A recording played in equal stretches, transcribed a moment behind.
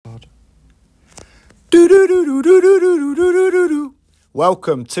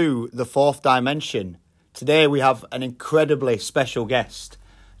Welcome to the Fourth Dimension. Today we have an incredibly special guest,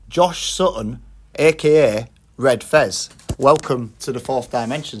 Josh Sutton, aka Red Fez. Welcome to the Fourth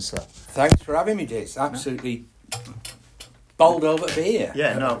Dimension, sir. Thanks for having me, Diz. Absolutely bowled over to be here.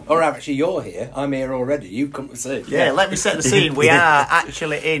 Yeah, no. Or actually, you're here. I'm here already. You've come to see. Yeah, let me set the scene. We are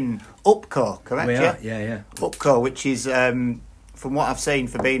actually in Upco, correct? We are, yeah. Upco, which is, from what I've seen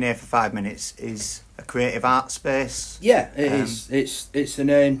for being here for 5 minutes, is a creative art space. Yeah, it is. It's the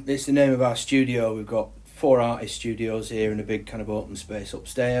name. It's the name of our studio. We've got 4 artist studios here in a big kind of open space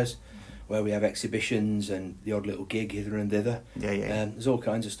upstairs, where we have exhibitions and the odd little gig hither and thither. Yeah. There's all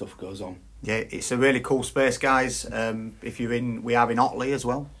kinds of stuff goes on. Yeah, it's a really cool space, guys. If you're in, we are in Otley as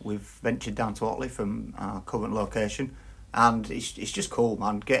well. We've ventured down to Otley from our current location, and it's just cool,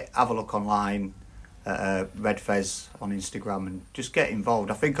 man. Have a look online, Red Fez on Instagram, and just get involved.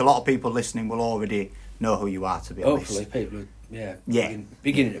 I think a lot of people listening will already know who you are, to be honest. Hopefully, people are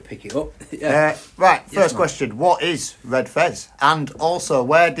beginning to pick it up. Right, first question: what is Red Fez, and also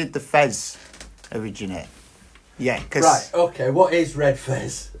where did the Fez originate? Right. Okay. What is Red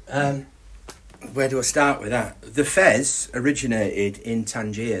Fez? Where do I start with that? The Fez originated in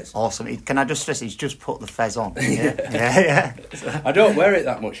Tangiers. Awesome. Can I just stress, he's just put the Fez on. Yeah. I don't wear it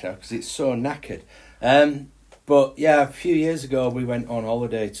that much now because it's so knackered. But yeah, a few years ago we went on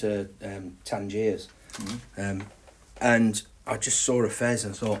holiday to Tangiers. And I just saw a Fez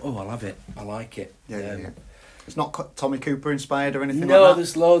and thought, oh, I'll have it. I like it. Yeah. It's not Tommy Cooper inspired or anything like that? No,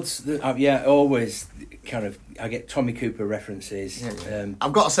 there's loads. Always kind of, I get Tommy Cooper references. Yeah.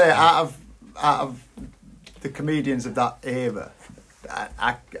 I've got to say, out of the comedians of that era,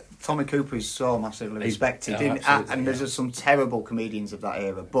 Tommy Cooper is so massively respected. And there's some terrible comedians of that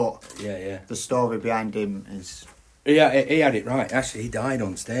era, but the story behind him is... Yeah, he had it right. Actually, he died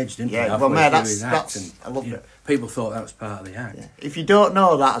on stage, didn't he? Yeah, well, mate, that's I loved it. People thought that was part of the act. Yeah. If you don't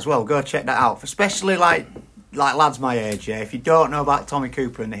know that as well, go check that out. Especially like lads my age, yeah. If you don't know about Tommy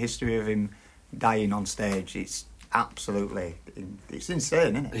Cooper and the history of him dying on stage, it's absolutely... It's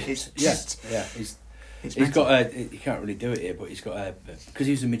insane, isn't it? It's just... He's got he can't really do it here, but he's got because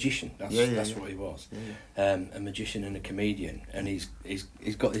he was a magician. That's what he was. A magician and a comedian, and he's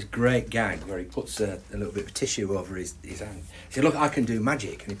got this great gag where he puts a little bit of tissue over his hand. He said, "Look, I can do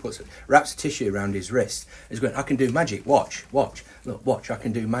magic," and he wraps a tissue around his wrist. He's going, "I can do magic. Watch. Look, watch. I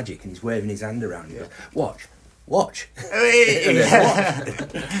can do magic," and he's waving his hand around. He goes, Watch.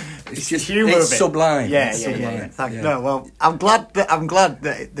 It's just humour. It's sublime. Yeah. No, well, I'm glad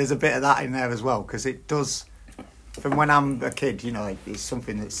that there's a bit of that in there as well, because it does. From when I'm a kid, it's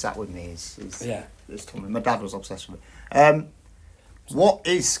something that sat with me. It's Tommy. My dad was obsessed with it. What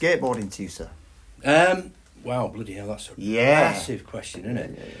is skateboarding to you, sir? Wow, bloody hell, that's a massive question, isn't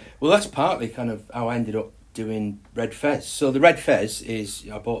it? Yeah. Well, that's partly kind of how I ended up doing Red Fez. So the Red Fez is,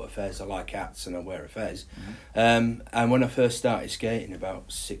 I bought a Fez, I like hats and I wear a Fez. And when I first started skating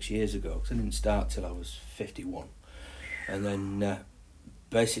about 6 years ago, because I didn't start till I was 51, and then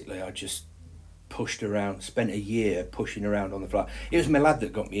basically I just pushed around, spent a year pushing around on the flat. It was my lad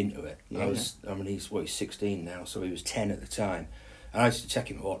that got me into it. He's 16 now, so he was 10 at the time. And I used to take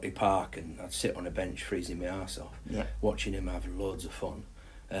him to Otley Park and I'd sit on a bench freezing my arse off, watching him have loads of fun.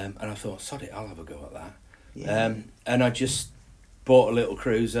 And I thought, sod it, I'll have a go at that. And I just bought a little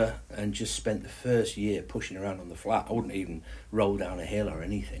cruiser and just spent the first year pushing around on the flat. I wouldn't even roll down a hill or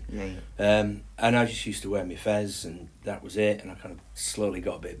anything. And I just used to wear my Fez, and that was it. And I kind of slowly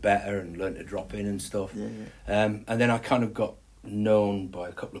got a bit better and learned to drop in and stuff. And then I kind of got known by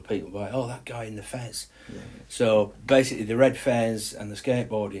a couple of people that guy in the Fez. So basically the Red Fez and the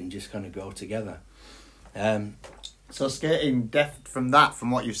skateboarding just kind of go together. So skating, from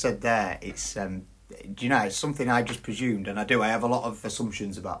what you've said there, it's... it's something I just presumed, and I have a lot of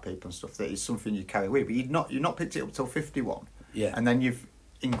assumptions about people and stuff, that it's something you carry with, but you've not picked it up till 51, and then you've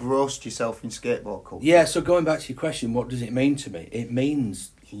engrossed yourself in skateboard culture. Yeah, so going back to your question, what does it mean to me? It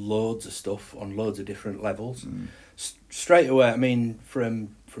means loads of stuff on loads of different levels. Straight away, I mean,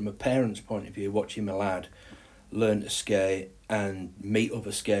 from a parent's point of view, watching my lad learn to skate and meet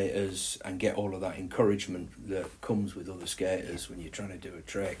other skaters and get all of that encouragement that comes with other skaters when you're trying to do a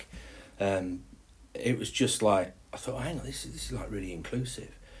trick, it was just like, I thought, hang on, this is like really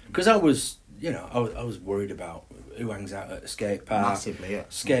inclusive. Because I was worried about who hangs out at a skate park. Massively, yeah.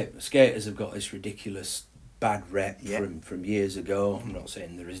 Skaters have got this ridiculous bad rep from years ago. I'm not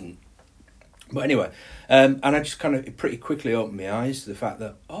saying there isn't. But anyway, and I just kind of pretty quickly opened my eyes to the fact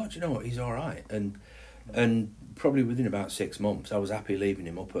that, do you know what, he's all right. And probably within about 6 months, I was happy leaving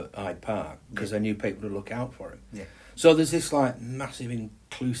him up at Hyde Park because I knew people would look out for him. So there's this like massive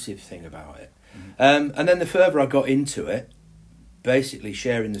inclusive thing about it. And then the further I got into it, basically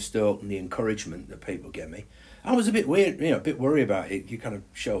sharing the stoke and the encouragement that people give me, I was a bit weird, a bit worried about it. You kind of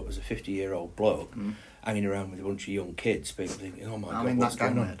show up as a 50-year-old bloke hanging around with a bunch of young kids, people thinking, "Oh my God, what's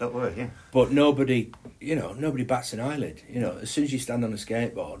going on?" Don't worry, yeah. But nobody bats an eyelid. As soon as you stand on a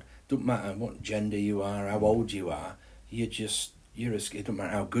skateboard, doesn't matter what gender you are, how old you are, it doesn't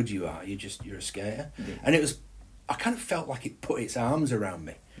matter how good you are, you're a skater. Yeah. And I kind of felt like it put its arms around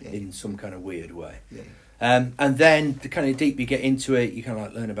me in some kind of weird way. Yeah. And then the kind of deep you get into it, you kind of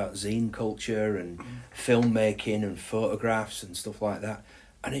like learn about zine culture and filmmaking and photographs and stuff like that.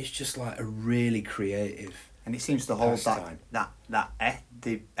 And it's just like a really creative. And it seems to hold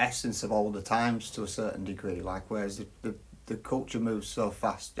the essence of older times to a certain degree. Like whereas the culture moves so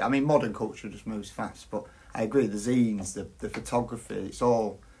fast. I mean, modern culture just moves fast. But I agree, the zines, the photography, it's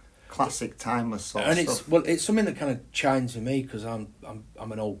all classic, timeless sort of stuff. It's something that kind of chimes with me because I'm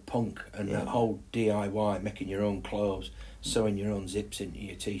an old punk, and that whole DIY, making your own clothes, sewing your own zips into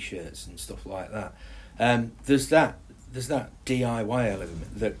your t-shirts and stuff like that. There's that DIY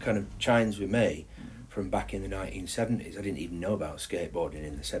element that kind of chimes with me from back in the 1970s. I didn't even know about skateboarding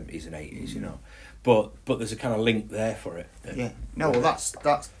in the 70s and 80s, but there's a kind of link there for it. Yeah. No, well, that's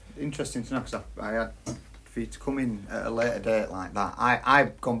interesting to know because I had. For you to come in at a later date like that,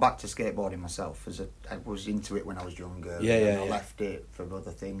 I've gone back to skateboarding myself I was into it when I was younger. I left it for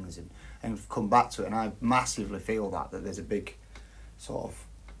other things and come back to it, and I massively feel that there's a big sort of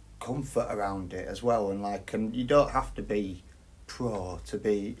comfort around it as well, and you don't have to be pro to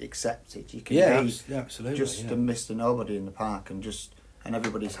be accepted. You can be absolutely just a Mr. Nobody in the park and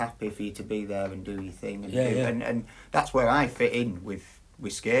everybody's happy for you to be there and do your thing and that's where I fit in with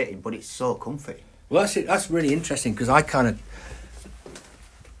skating, but it's so comfy. Well, that's it. That's really interesting because I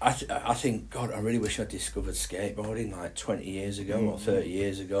think, God, I really wish I'd discovered skateboarding like 20 years ago or 30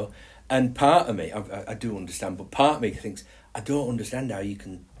 years ago. And part of me, I do understand, but part of me thinks, I don't understand how you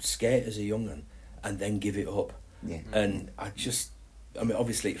can skate as a young'un and then give it up. Yeah. And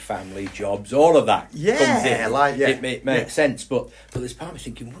obviously family, jobs, all of that comes in. It makes sense. But there's part of me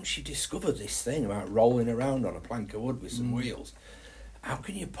thinking, once you discover this thing about rolling around on a plank of wood with some wheels, how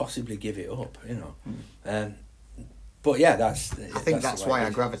can you possibly give it up, But yeah, I think that's why I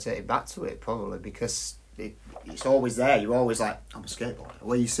gravitated back to it, probably because it's always there. You're always like, I'm a skateboarder.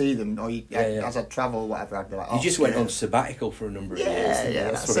 Where you see them, or as I travel, whatever, I'd be like, you just went on sabbatical for a number of years. Yeah,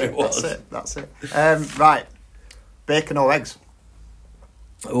 that's what it was. That's it. Right, bacon or eggs?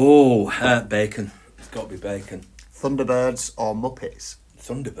 Oh, bacon. It's got to be bacon. Thunderbirds or Muppets?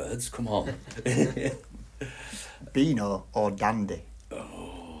 Thunderbirds, come on. Beano or Dandy?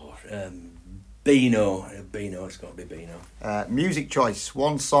 Oh, Beano. It's got to be Beano. Music choice.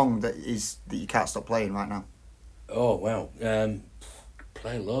 One song that you can't stop playing right now. Oh, well.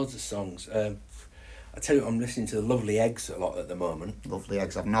 Play loads of songs. I tell you what, I'm listening to the Lovely Eggs a lot at the moment. Lovely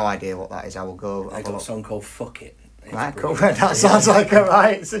Eggs. I've no idea what that is. I will go. They've got a song called Fuck It. Right, cool. That sounds like a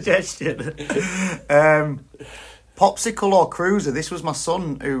right suggestion. Popsicle or Cruiser? This was my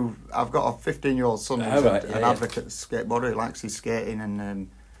son, who I've got a 15-year-old son who's an advocate skateboarder who likes his skating, and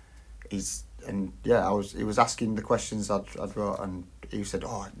he was asking the questions I'd wrote, and he said,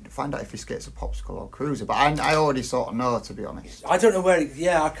 find out if he skates a Popsicle or Cruiser. But I already sort of know, to be honest. I don't know where.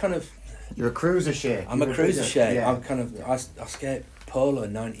 I kind of. You're a Cruiser share. I'm a Cruiser share. Yeah. I'm kind of. I skate Polo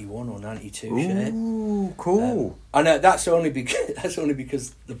 91 or 92 share. Ooh, cool. I know that's only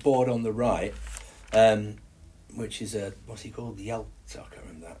because the board on the right. Which is what's he called? Yelta. I can't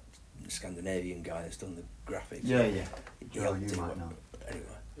remember that Scandinavian guy that's done the graphics. Yeah. You might know. Anyway,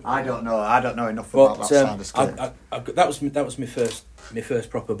 I don't know enough about that sound of skate. That was my first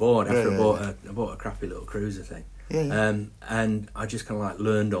proper board after I bought a crappy little Cruiser thing. Yeah. And I just kind of like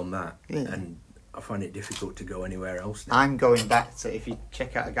learned on that, and I find it difficult to go anywhere else now. I'm going back to, if you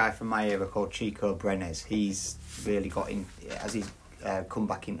check out a guy from my era called Chico Brenes, he's really got in as he's come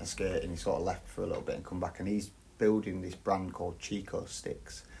back into skating. He sort of left for a little bit and come back, and he's building this brand called Chico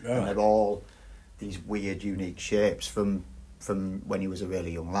Sticks, and they're all these weird, unique shapes from when he was a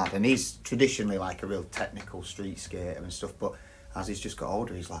really young lad. And he's traditionally like a real technical street skater and stuff, but as he's just got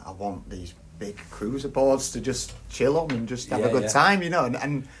older, he's like, I want these big cruiser boards to just chill on and just have a good time,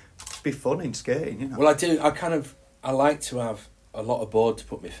 and be fun in skating, Well, I do. I like to have a lot of board to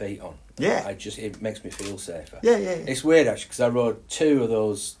put my feet on. Yeah. It makes me feel safer. Yeah. It's weird actually because I rode 2 of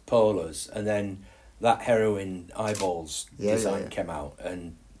those Polos, and then that Heroin Eyeballs design came out,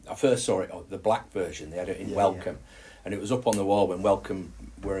 and I first saw it, the black version. They had it in Welcome, and it was up on the wall when Welcome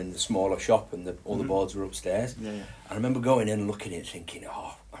were in the smaller shop, and all the boards were upstairs. And I remember going in and looking at it, thinking,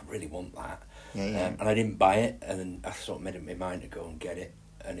 I really want that. Yeah. And I didn't buy it, and then I sort of made up my mind to go and get it,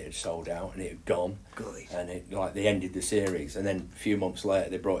 and it had sold out, and it had gone. Good. And they ended the series, and then a few months later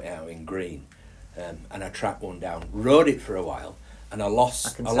they brought it out in green, and I tracked one down, rode it for a while, and I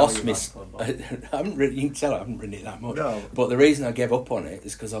lost my. I haven't really. You can tell I haven't ridden it that much. No. But the reason I gave up on it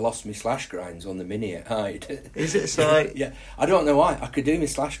is because I lost my slash grinds on the Mini at Hyde. Is it so? Yeah, I don't know why. I could do my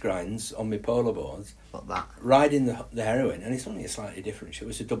slash grinds on my polo boards, Not that. riding the heroin, and it's only a slightly different show.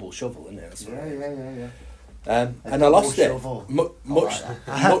 It's a double shovel, isn't it? That's what it is. Yeah. And I lost it. Much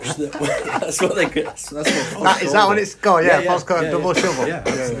That's what they could. That's what is that what it's called? Yeah, Foz called yeah, double shovel. Yeah,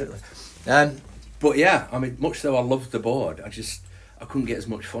 absolutely. But yeah, I mean, much though I loved the board, I couldn't get as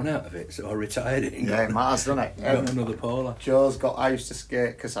much fun out of it, so I retired it. Yeah, it matters, doesn't it? Got another polar. I used to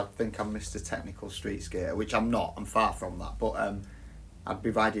skate because I think I'm Mr. Technical Street Skater, which I'm not. I'm far from that. But I'd be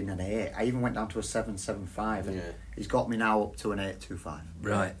riding an 8. I even went down to a 775, and he's got me now up to an 825.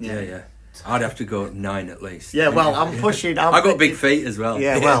 Right. Yeah. I'd have to go 9 at least. Yeah, well, I'm pushing. I've got big feet as well.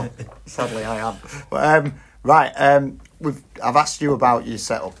 Yeah, well, sadly I have. But, I've asked you about your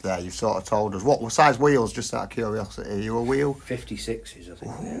setup there. You've sort of told us. What size wheels, just out of curiosity? Are you a wheel? 56s, I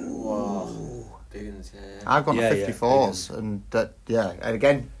think. Whoa. Biggens, yeah. I've got a 54s. Yeah, and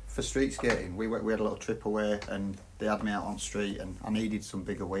again, for street skating, we had a little trip away, and they had me out on street, and I needed some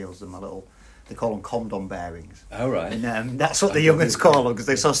bigger wheels than my little... They call them condom bearings. Oh, right. And that's what the youngins call them, because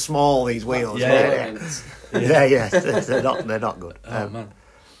they're so small, these wheels. Yeah. They're not good. Oh,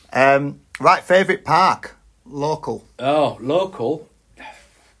 man. Right, favourite park? Local. Oh, local.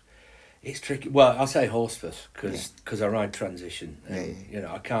 It's tricky. Well, I'll say Horsforth because I ride transition. And,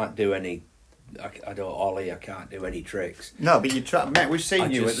 I can't do any. I don't ollie. I can't do any tricks. No, but you try. Mate, we've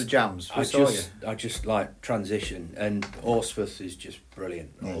seen you at the jams. I just like transition, and Horsforth is just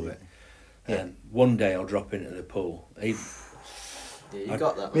brilliant. All of it. One day I'll drop into the pool. You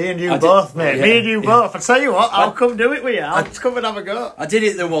got that. Me and you both, mate. Me and you both. I tell you what, I'll come do it with you. I'll just come and have a go. I did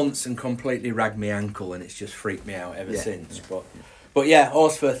it there once and completely ragged my ankle, and it's just freaked me out ever since. But yeah,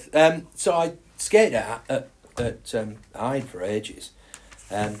 Horsforth. So I skated at Hyde for ages,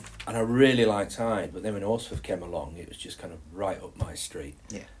 and I really liked Hyde. But then when Horsforth came along, it was just kind of right up my street.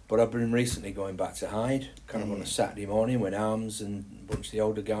 Yeah. But I've been recently going back to Hyde, kind of on a Saturday morning when Arms and a bunch of the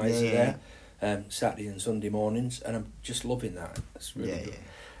older guys are there. Saturday and Sunday mornings, and I'm just loving that. It's really good.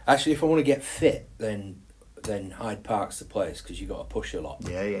 Actually, if I want to get fit, then Hyde Park's the place because you got to push a lot.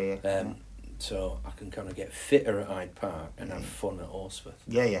 So I can kind of get fitter at Hyde Park and have fun at Horsforth.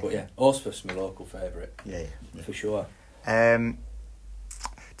 But yeah, Horsforth's my local favourite. For sure.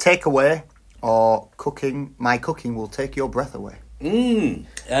 Takeaway or cooking? My cooking will take your breath away.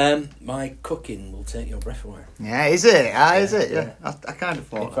 My cooking will take your breath away. Yeah, is it? Is it? Yeah. I kind of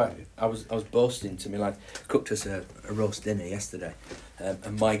thought. In fact, I was boasting to me, like, cooked us a roast dinner yesterday,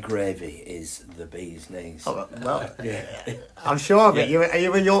 and my gravy is the bee's knees. Oh, well, I'm sure of it. Are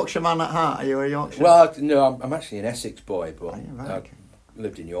you a Yorkshire man at heart? Are you a Yorkshire? Well, no, I'm actually an Essex boy, but I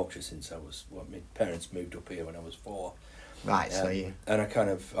lived in Yorkshire since I was. My parents moved up here when I was 4. Right, so you... And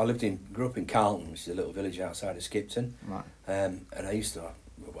grew up in Carlton, which is a little village outside of Skipton. Right. And I used to have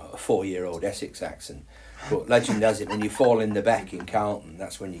a 4-year-old Essex accent. But legend has it, when you fall in the beck in Carlton,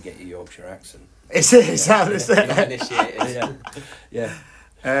 that's when you get your Yorkshire accent. Is it? Initiated. Yeah.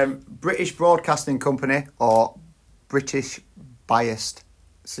 British Broadcasting Company or British Biased?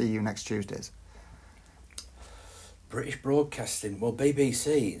 See you next Tuesdays. British Broadcasting, well,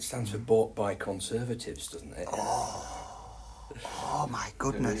 BBC, it stands for Bought by Conservatives, doesn't it? Oh my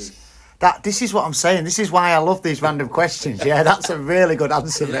goodness. This is what I'm saying. This is why I love these random questions. Yeah, that's a really good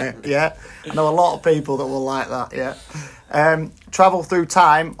answer, mate. Yeah. I know a lot of people that will like that, yeah. Travel through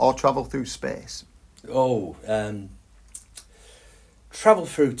time or travel through space? Travel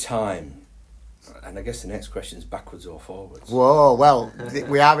through time. And I guess the next question is backwards or forwards. Whoa, well,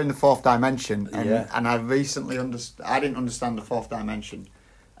 we are in the 4th dimension. And I recently I didn't understand the 4th dimension.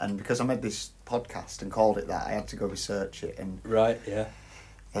 And because I made this podcast and called it that, I had to go research it. And right, yeah.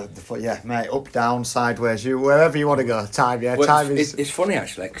 Mate, up, down, sideways, wherever you want to go. Time, yeah. Well, time it's funny,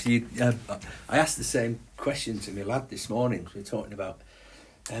 actually, because I asked the same question to my lad this morning. We were talking about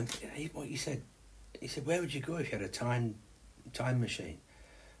what you said. He said, where would you go if you had a time machine?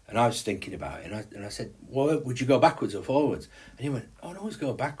 And I was thinking about it, and I said, well, would you go backwards or forwards? And he went, I'd always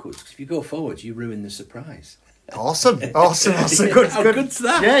go backwards, because if you go forwards, you ruin the surprise. Awesome. That's a good. How good's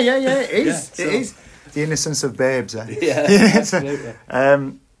that? Yeah, it is. It is. The innocence of babes, eh? Yeah, absolutely.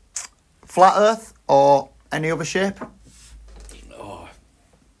 Flat Earth or any other shape?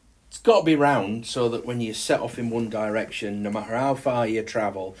 It's got to be round, so that when you set off in one direction, no matter how far you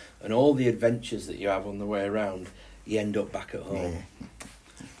travel and all the adventures that you have on the way around, you end up back at home.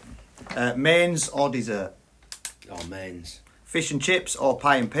 Mains or dessert? Oh, mains. Fish and chips or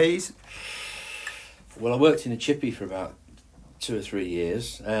pie and peas? Well, I worked in a chippy for about 2 or 3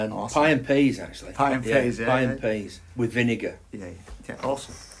 years. Awesome. Pie and peas, actually. Pie and peas, yeah. Pie and peas with vinegar. Yeah,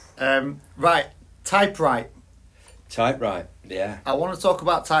 awesome. Right, typewrite. Typewrite, yeah. I want to talk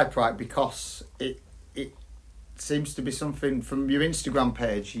about typewrite because it seems to be something from your Instagram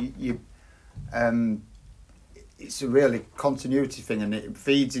page. It's a really continuity thing, and it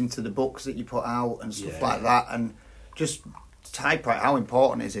feeds into the books that you put out and stuff like that. And just typewrite, how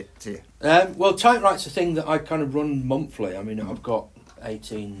important is it to you? Well, typewrite's a thing that I kind of run monthly. I mean, I've got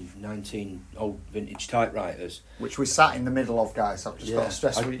 18, 19 old vintage typewriters. Which we sat in the middle of, guys. I've just got to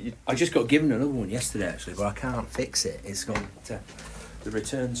stress. I just got given another one yesterday, actually, but I can't fix it. It's got the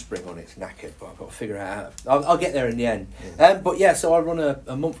return spring on it's knackered, but I've got to figure it out. I'll get there in the end. Yeah. But yeah, so I run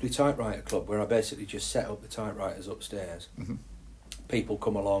a monthly typewriter club where I basically just set up the typewriters upstairs. Mm-hmm. People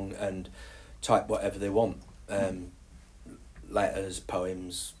come along and type whatever they want. Letters,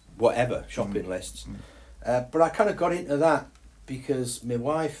 poems, whatever, shopping lists. But I kind of got into that because my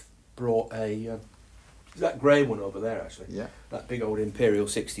wife brought that grey one over there, actually. Yeah. That big old Imperial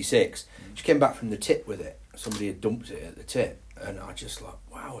 66. She came back from the tip with it. Somebody had dumped it at the tip. And I just like,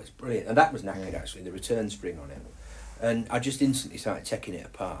 wow, it's brilliant. And that was knackered, actually, the return spring on it. And I just instantly started taking it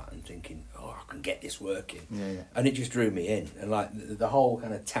apart and thinking, oh, I can get this working. Yeah. And it just drew me in. And like the whole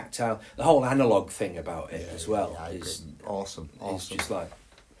kind of tactile, the whole analogue thing about it as well is awesome. It's just like,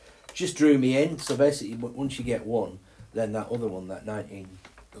 just drew me in. So basically, once you get one, then that other one, that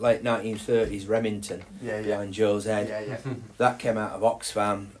late 1930s Remington behind Joe's head, that came out of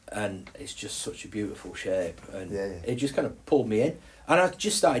Oxfam, and it's just such a beautiful shape, and it just kind of pulled me in, and I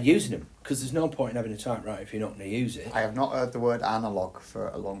just started using them because there's no point in having a typewriter if you're not going to use it. I have not heard the word analogue for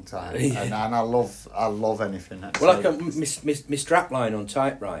a long time, and I love anything. Well, like my strapline on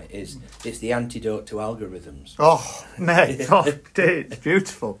typewrite is it's the antidote to algorithms. Oh, mate, dude, it's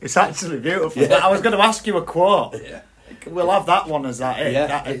beautiful. It's actually beautiful. Yeah. I was going to ask you a quote. Yeah. We'll have that one as that.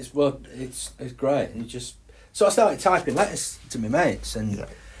 Yeah, it's great. And so I started typing letters to my mates, and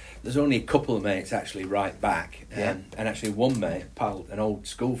there's only a couple of mates actually write back. And actually one mate, pal, an old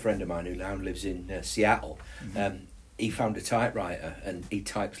school friend of mine who now lives in Seattle, he found a typewriter and he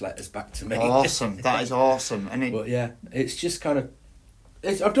types letters back to me. Awesome, that is awesome. And but yeah, it's just kind of,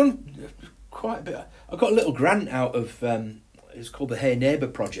 I've done quite a bit. I got a little grant out of, it's called the Hey Neighbour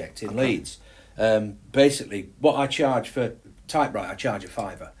Project in Leeds. Basically, what I charge for typewriter, I charge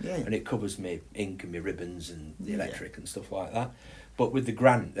 £5, and it covers me ink and my ribbons and the electric and stuff like that. But with the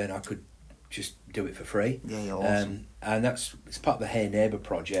grant, then I could just do it for free. Yeah, awesome. And it's part of the Hey Neighbour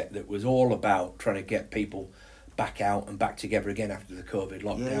project that was all about trying to get people back out and back together again after the COVID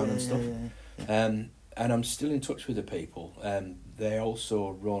lockdown and stuff. And I'm still in touch with the people. They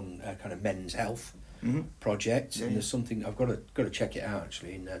also run a kind of men's health project, and there's something I've got to check it out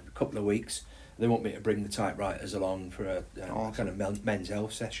actually in a couple of weeks. They want me to bring the typewriters along for a kind of men's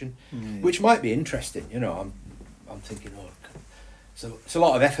health session, which might be interesting. You know, I'm thinking, so it's a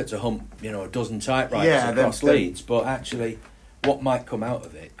lot of effort to hump, a dozen typewriters across Leeds, but actually, what might come out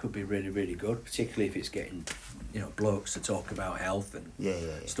of it could be really, really good, particularly if it's getting, blokes to talk about health and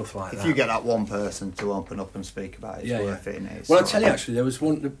stuff like that. If you get that one person to open up and speak about it, it's worth it, isn't it? Well, I'll tell you actually, there was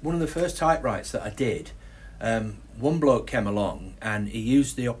one of the first typewriters that I did. One bloke came along and he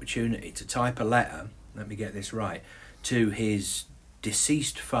used the opportunity to type a letter, let me get this right, to his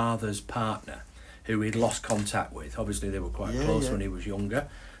deceased father's partner, who he'd lost contact with. Obviously they were quite close when he was younger,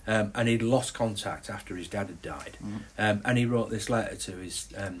 and he'd lost contact after his dad had died. And he wrote this letter to his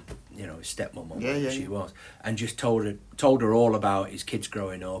his stepmom, or whatever she was, and just told her all about his kids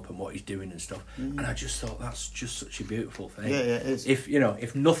growing up and what he's doing and stuff. And I just thought that's just such a beautiful thing. It is.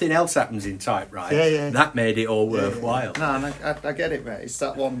 If nothing else happens in typewrite, that made it all worthwhile. No, and I get it, mate. It's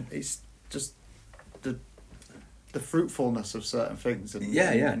that one. It's just the fruitfulness of certain things.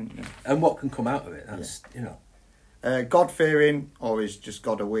 And what can come out of it. That's God-fearing, or is just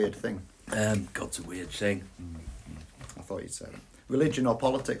God a weird thing? God's a weird thing. I thought you'd say that. Religion or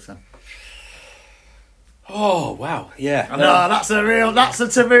politics, then? Oh wow, yeah. No, that's a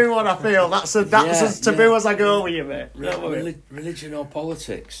taboo one. I feel that's as taboo as I go with you, mate. Religion or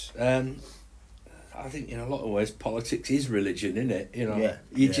politics? I think in a lot of ways politics is religion, isn't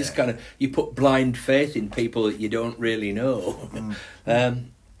it? Just kind of you put blind faith in people that you don't really know.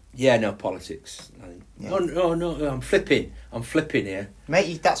 No politics. I think. Yeah. No, I'm flipping here,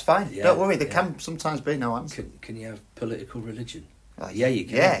 mate. That's fine. Don't worry. There can sometimes be no answer. Can you have political religion? Yeah, you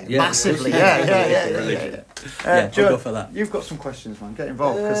can. Yeah, massively. Yeah. I'll go for that. You've got some questions, man. Get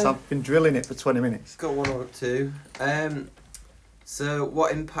involved because I've been drilling it for 20 minutes. Got one or two. So,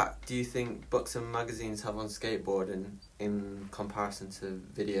 what impact do you think books and magazines have on skateboarding in comparison to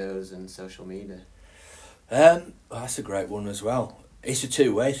videos and social media? That's a great one as well. It's a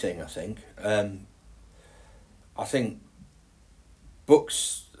two-way thing, I think. I think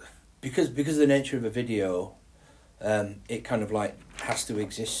books, because of the nature of a video, it kind of like has to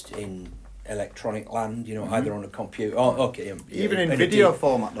exist in electronic land, either on a computer or even in video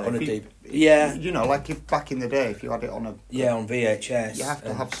format though. Yeah, like if back in the day, if you had it on on VHS, you have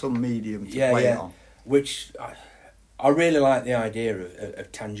to have some medium to play it on. Which I really like the idea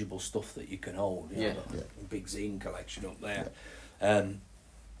of tangible stuff that you can hold. A big zine collection up there, and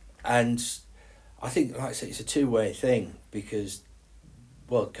I think, like I say, it's a two-way thing because,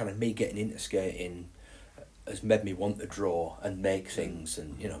 well, kind of me getting into skating has made me want to draw and make things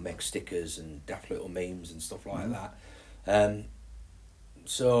and make stickers and daft little memes and stuff like that.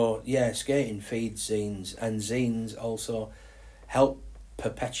 So yeah, skating feeds zines, and zines also help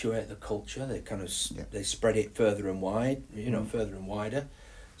perpetuate the culture. They kind of they spread it further and wide, further and wider.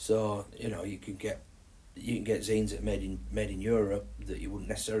 So you can get zines that are made in Europe that you wouldn't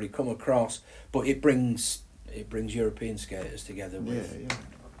necessarily come across, but it brings European skaters together with.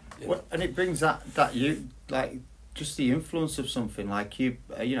 Well, and it brings that you like just the influence of something like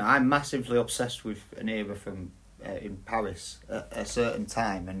I'm massively obsessed with an era from in Paris at a certain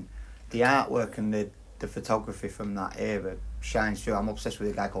time, and the artwork and the photography from that era shines through. I'm obsessed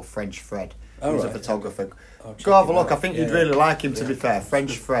with a guy called French Fred, who's a photographer. Go have a look. I think you'd really like him. To be fair,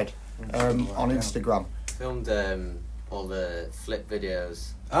 French Fred on Instagram. Filmed all the flip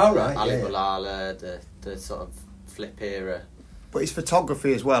videos. Oh right, Ali Balala, the sort of flip era. But his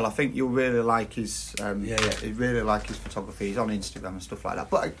photography as well, I think you'll really like his. You really like his photography. He's on Instagram and stuff like that.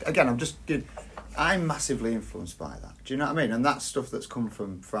 But again, I'm massively influenced by that. Do you know what I mean? And that's stuff that's come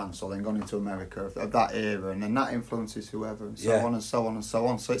from France or then gone into America of that era, and then that influences whoever, and so on and so on and so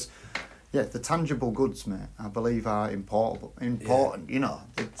on. So it's the tangible goods, mate, I believe are important,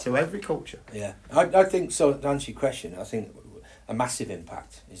 to every culture. Yeah, I think so. To answer your question, I think a massive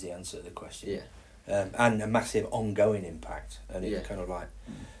impact is the answer to the question. Yeah. And a massive ongoing impact, and it's kind of like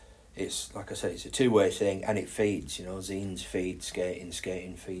it's like I say, it's a two-way thing, and it feeds. Zines feed skating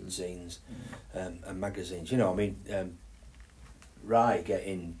feeds zines, and magazines. Rye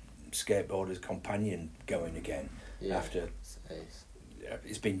getting Skateboarders Companion going again after.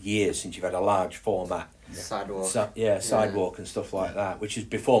 It's been years since you've had a large format sidewalk, sidewalk and stuff like that, which is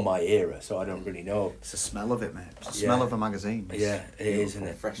before my era, so I don't really know. It's the smell of it, mate. It's the smell of a magazine. It is, isn't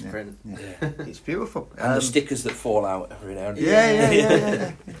it? Fresh print. Yeah. It's beautiful. And the stickers that fall out every now and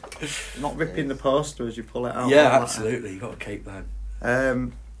then. Yeah. Not ripping the poster as you pull it out. Yeah, absolutely. You've got to keep that.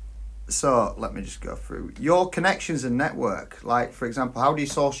 So let me just go through your connections and network. Like, for example, how do you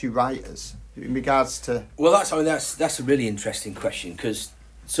source your writers in regards to? Well, that's a really interesting question because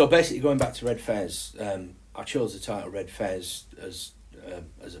basically going back to Red Fez, I chose the title Red Fez as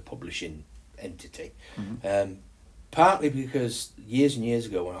a publishing entity, partly because years and years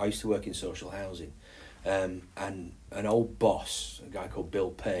ago when I used to work in social housing, and an old boss, a guy called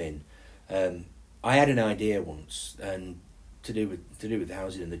Bill Payne, I had an idea once and. To do with the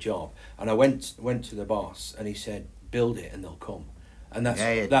housing and the job, and I went to the boss, and he said, "Build it, and they'll come," and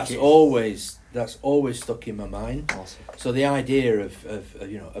that's always stuck in my mind. Awesome. So the idea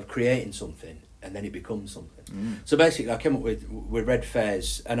of creating something and then it becomes something. So basically, I came up with Red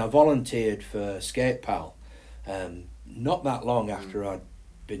Fez, and I volunteered for Skate Pal, not that long after I'd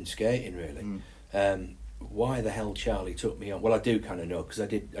been skating really. Why the hell Charlie took me on? Well, I do kind of know because I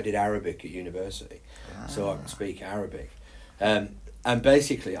did Arabic at university, so I can speak Arabic. And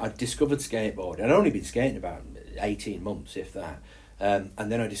basically, I discovered skateboarding. I'd only been skating about 18 months, if that.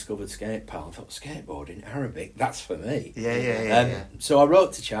 And then I discovered Skate Pal. I thought, skateboarding, Arabic, that's for me. Yeah. So I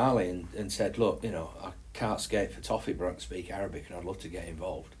wrote to Charlie and said, look, I can't skate for toffee, but I can speak Arabic, and I'd love to get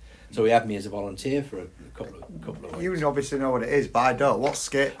involved. So he had me as a volunteer for a couple of weeks. You obviously know what it is, but I don't. What's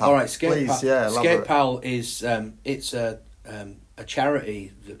Skate Pal? All right, Skate Pal. Yeah, Skate Pal is it's a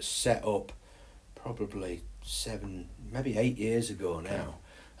charity that's set up probably 7, maybe 8 years ago now.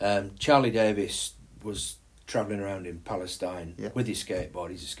 Charlie Davis was travelling around in Palestine with his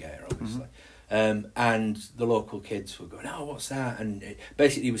skateboard. He's a skater, obviously. And the local kids were going, "Oh, what's that?" And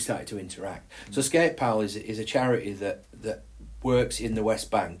basically we started to interact. So Skate Pal is a charity that works in the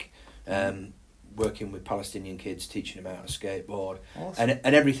West Bank, working with Palestinian kids, teaching them how to skateboard, awesome.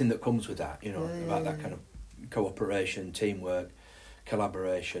 and everything that comes with that, about that kind of cooperation, teamwork,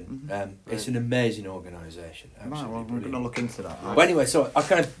 collaboration. It's an amazing organisation. Well, I'm going to look into that. Well, anyway, so I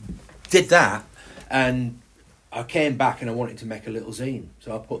kind of did that, and I came back and I wanted to make a little zine,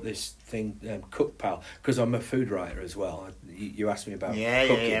 so I put this thing, Cook Pal, because I'm a food writer as well. You asked me about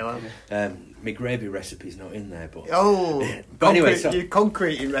cooking. My gravy recipe's not in there, but but anyway, you're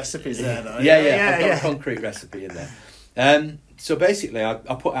concreting recipes there, though. I've got a concrete recipe in there. So basically, I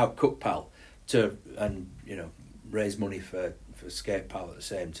put out Cook Pal to raise money for Skate Pal at the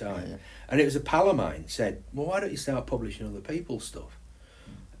same time, and it was a pal of mine said, "Well, why don't you start publishing other people's stuff?"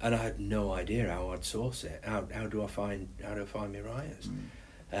 And I had no idea how I'd source it. How do I find my writers?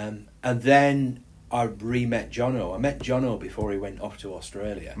 And then I re-met Jono. I met Jono before he went off to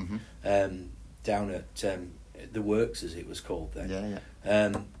Australia, down at the Works, as it was called then.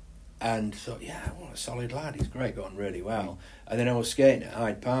 And thought, what a solid lad. He's great, got on really well. And then I was skating at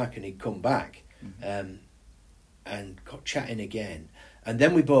Hyde Park, and he'd come back, and got chatting again. And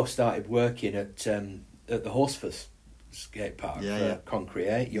then we both started working at the Horsforth skate park for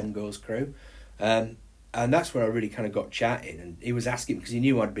Concrete, Youngo's crew, and that's where I really kind of got chatting. And he was asking, because he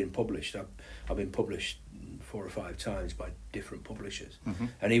knew I'd been published. I've been published 4 or 5 times by different publishers,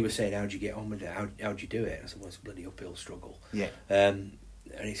 and he was saying, "How'd you get on with it? How'd you do it?" And I said, "Well, it's a bloody uphill struggle."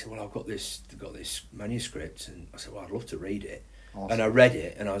 And he said, "Well, I've got this manuscript," and I said, "Well, I'd love to read it." Awesome. And I read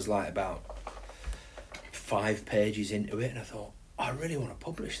it, and I was like about 5 pages into it, and I thought, I really want to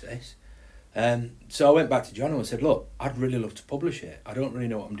publish this. So I went back to John and said, "Look, I'd really love to publish it. I don't really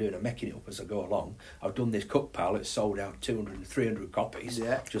know what I'm doing. I'm making it up as I go along. I've done this Cook Pal. It's sold out 200 and 300 copies,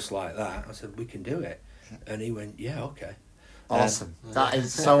 just like that." I said, "We can do it." And he went, "Yeah, okay." Awesome. That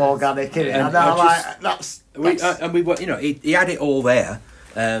is so organic, isn't it? He had it all there,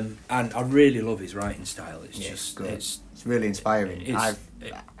 and I really love his writing style. It's just good. It's really inspiring.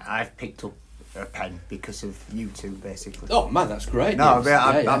 I've picked up a pen because of you two, basically. Oh man, that's great. No,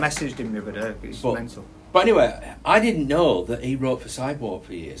 I messaged him the other day. It's mental. But anyway, I didn't know that he wrote for Sidewalk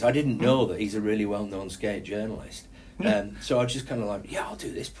for years. I didn't know that he's a really well-known skate journalist. So I was just kind of like, I'll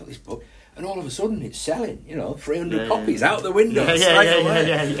do this, put this book, and all of a sudden it's selling. 300 copies out the window.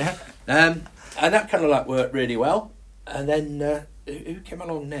 And that kind of like worked really well. And then who came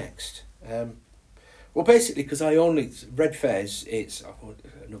along next? Well, basically, because Red Fez, it's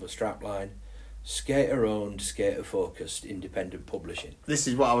another strapline. Skater-owned, skater-focused, independent publishing. This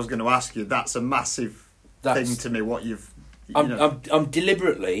is what I was going to ask you. That's a massive thing to me. What I'm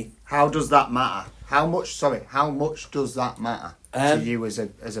deliberately. How does that matter? How much does that matter to you as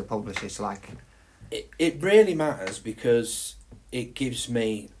a publicist? It really matters because it gives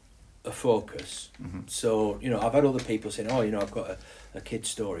me a focus. So I've had other people saying, I've got a kid's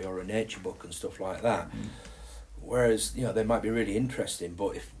story or a nature book and stuff like that. Whereas they might be really interesting,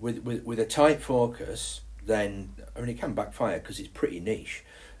 but if with a tight focus, then it can backfire because it's pretty niche.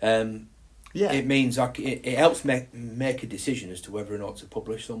 It means it helps make a decision as to whether or not to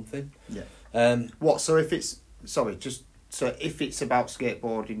publish something. So if it's if it's about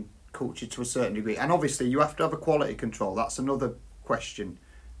skateboarding culture to a certain degree, and obviously you have to have a quality control. That's another question.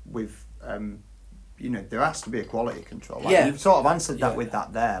 With there has to be a quality control. You've sort of answered that with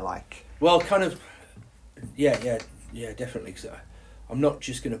that there. Well, kind of. Yeah, definitely. Cause I'm not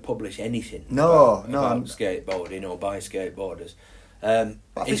just going to publish anything about skateboarding or by skateboarders.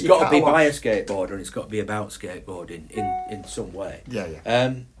 It's got to be by a skateboarder, and it's got to be about skateboarding in some way.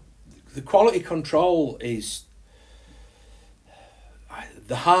 The quality control is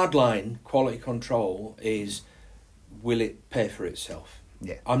the hardline. Quality control is, will it pay for itself?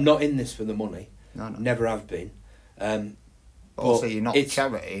 I'm not in this for the money. No. Never have been. Also, you're not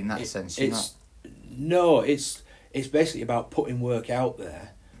charity in that sense. No, it's basically about putting work out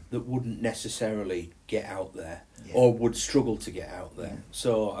there that wouldn't necessarily get out there or would struggle to get out there.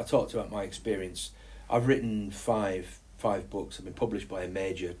 So I talked about my experience. I've written five books. I've been published by a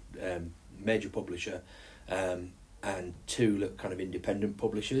major publisher, and 2 kind of independent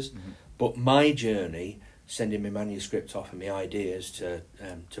publishers. But my journey, sending my manuscript off and my ideas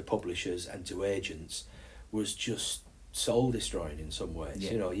to publishers and to agents, was just soul destroying in some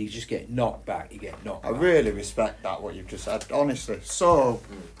ways. You just get knocked back. I really respect that, what you've just said, honestly. So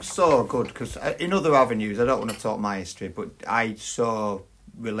good, because in other avenues, I don't want to talk my history, but I so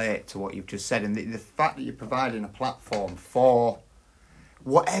relate to what you've just said, and the fact that you're providing a platform for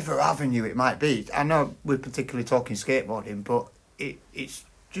whatever avenue it might be. I know we're particularly talking skateboarding, but it's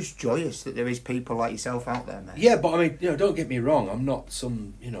just joyous that there is people like yourself out there, mate. Yeah, but don't get me wrong, I'm not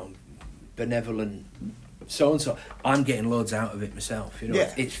some benevolent so-and-so. I'm getting loads out of it myself.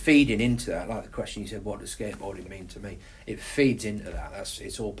 It's feeding into that. Like the question you said, what does skateboarding mean to me? It feeds into that.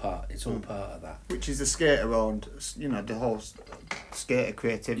 It's all part of that. Which is the skater-owned, the whole skater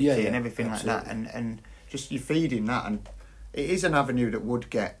creativity and everything absolutely. Like that. And just you're feeding that, and it is an avenue that would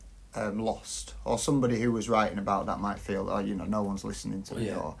get lost, or somebody who was writing about that might feel, oh, no one's listening to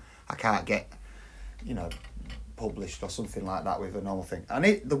me, or I can't get, published or something like that with a normal thing. And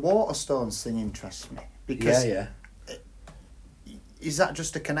the Waterstones thing interests me because is that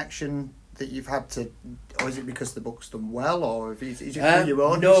just a connection that you've had to, or is it because the book's done well, or is it for your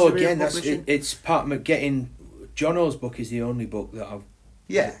own? No, again, it's part of getting. John O's book is the only book that I've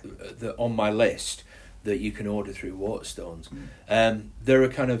that on my list that you can order through Waterstones. There are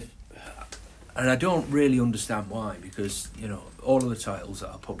kind of, and I don't really understand why, because all of the titles that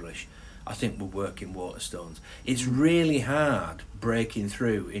I publish, I think will work in Waterstones. It's really hard breaking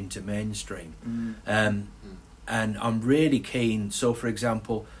through into mainstream, and I'm really keen. So, for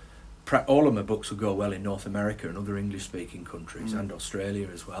example, all of my books will go well in North America and other English-speaking countries and Australia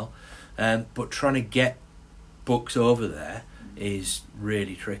as well. But trying to get books over there is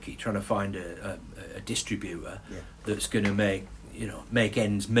really tricky. Trying to find a distributor that's going to make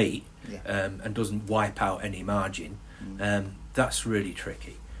ends meet and doesn't wipe out any margin. That's really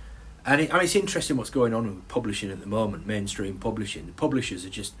tricky. And it's interesting what's going on with publishing at the moment. Mainstream publishing, the publishers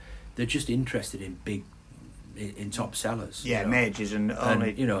they're just interested in in top sellers. Yeah, majors and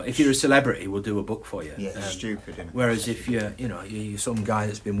only. If you're a celebrity, we'll do a book for you. Yeah, it's stupid. Isn't it? Whereas if you're some guy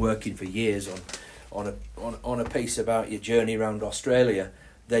that's been working for years on a piece about your journey around Australia,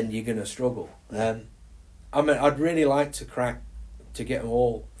 then you're going to struggle. I'd really like to get them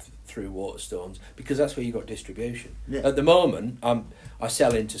all through Waterstones, because that's where you got distribution. Yeah. At the moment, I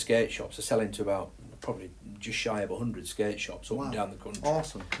sell into skate shops. I sell into about probably just shy of 100 skate shops up and down the country.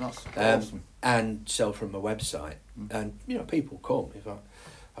 Awesome, that's awesome. And sell from my website, and people come. In fact,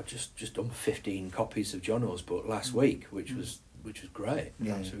 I've just done 15 copies of John O's book last week, which was great,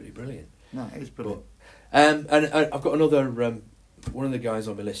 absolutely brilliant. No, it is brilliant. And I've got another. One of the guys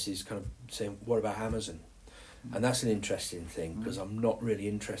on my list is kind of saying, "What about Amazon?" And that's an interesting thing, because I'm not really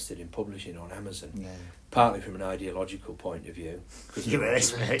interested in publishing on Amazon, partly from an ideological point of view, because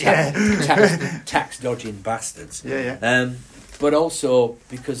tax dodging bastards. But also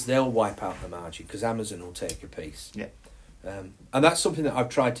because they'll wipe out the margin, because Amazon will take a piece. And that's something that I've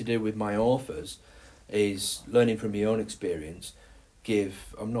tried to do with my authors, is learning from my own experience.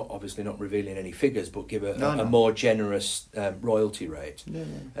 I'm obviously not revealing any figures, but give a more generous royalty rate.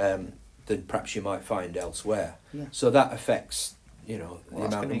 Than perhaps you might find elsewhere. So that affects, the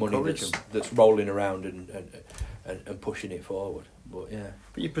amount of money that's rolling around and pushing it forward. But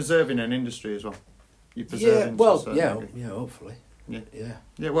But you're preserving an industry as well. You're preserving. Hopefully.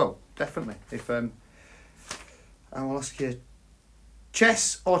 Yeah. Well, definitely. If I will ask you,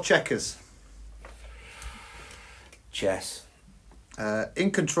 chess or checkers? Chess. In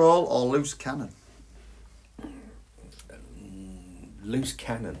control or loose cannon? Loose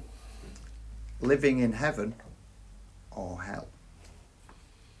cannon. Living in heaven or hell?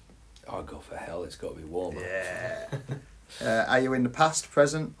 I'll go for hell. It's got to be warmer. Yeah. Are you in the past,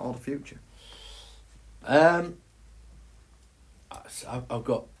 present, or the future? I've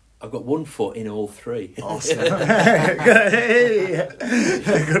got one foot in all three. Awesome. Good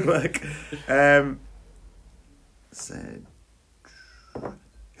work.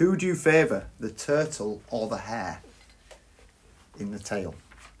 Who do you favour, the turtle or the hare in the tale?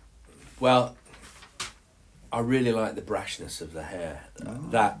 Well, I really like the brashness of the hare.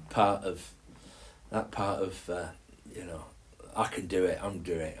 That part of I can do it. I'm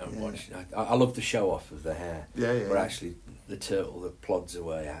doing it. I'm watching. I love the show off of the hare. But actually, the turtle that plods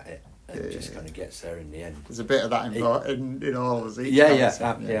away at it and just kind of gets there in the end. There's a bit of that in all of us.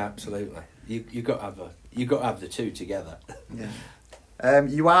 Absolutely. You got to have the two together.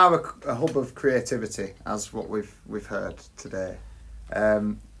 You are a hub of creativity, as what we've heard today,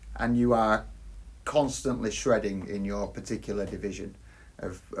 and you are constantly shredding in your particular division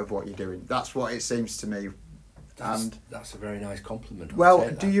of what you're doing. That's what it seems to me. That's a very nice compliment. Well,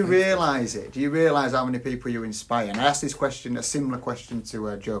 do you realise it? Do you realise how many people you inspire? And I asked this question, a similar question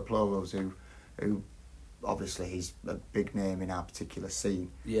to Joe Plowrose, who obviously he's a big name in our particular scene.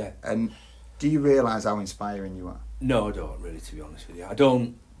 Yeah. And do you realise how inspiring you are? No, I don't really, to be honest with you. I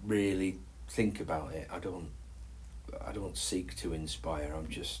don't really think about it. I don't seek to inspire. I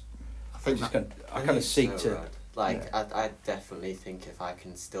kind of seek to. I definitely think if I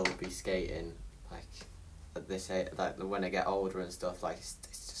can still be skating, like at this age, like when I get older and stuff, like it's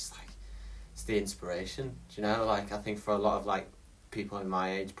just like it's the inspiration. Do you know? Like I think for a lot of like people in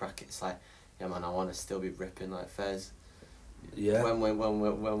my age bracket, it's like, yeah, man, I want to still be ripping like Fez. Yeah. When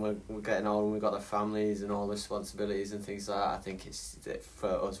we're getting old and we've got our families and all the responsibilities and things like that, I think it's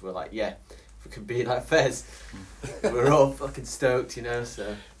for us, we're like, yeah, if we could be like Fez, we're all fucking stoked,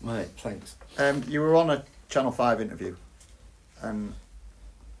 so. Mate, thanks. You were on a Channel 5 interview, and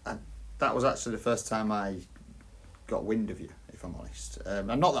that was actually the first time I got wind of you, if I'm honest. And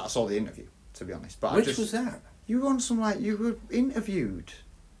not that I saw the interview, to be honest. But Which was that? You were on some you were interviewed.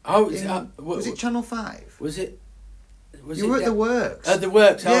 Oh, was it Channel 5? Was it? You were at the Works. At the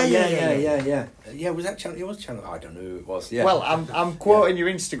Works. Oh, Yeah. Yeah, was that Channel? It was Channel. I don't know who it was. Yeah. Well, I'm quoting your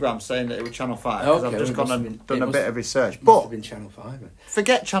Instagram saying that it was Channel 5 because I've just gone and done a bit of research. Must But have been Channel 5.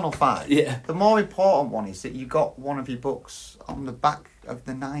 forget Channel 5. Yeah. The more important one is that you got one of your books on the back of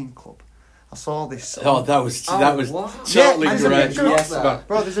the 9 Club. I saw this. Oh, that was what? totally there's great. a picture Yes, of that.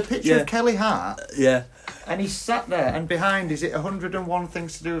 Bro, there's a picture of Kelly Hart. Yeah. And he's sat there, and behind is it 101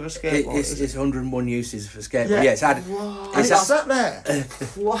 things to do with a skateboard? It's 101 uses for skateboard. Yeah, it's Adam. What? And he's sat there.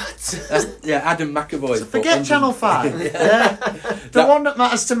 What? Adam McAvoy. So forget Channel 5. Yeah. The one that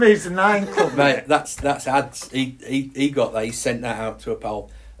matters to me is the 9 Club. Mate, that's Ad's. He got that. He sent that out to a pal,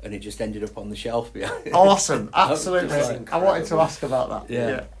 and it just ended up on the shelf behind. Awesome, absolutely. That's I wanted to ask about that.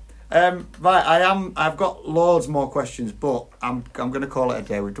 Yeah. Right, I've got loads more questions, but I'm going to call it a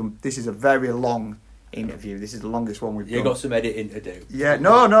day. We've done. This is a very long interview. This is the longest one we've done. You got some editing to do. Yeah,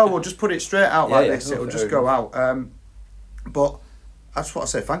 no, we'll just put it straight out like this. No, It'll fair just go out. But I just want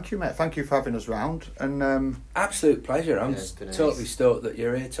to say thank you, mate. Thank you for having us round. And Absolute pleasure. I'm it's been totally nice. stoked that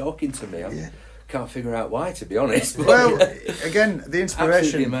you're here talking to me. I can't figure out why, to be honest. But well, again, the inspiration.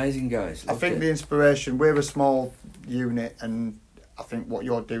 absolutely amazing, guys. I think the inspiration. We're a small unit, and I think what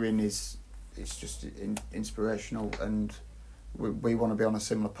you're doing is just inspirational, and we want to be on a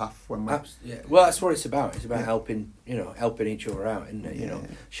similar path when we. Well, that's what it's about. It's about helping each other out, isn't it? Yeah.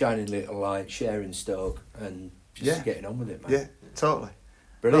 Shining a little light, sharing stoke, and just getting on with it, man. Yeah, totally.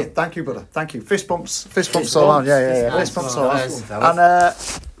 Brilliant. Well, thank you, brother. Thank you. Fist bumps all on. Yeah. Fist bumps all on.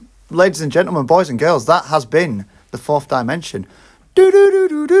 And ladies and gentlemen, boys and girls, that has been the Fourth Dimension. Do do do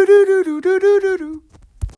do do do do do do do do.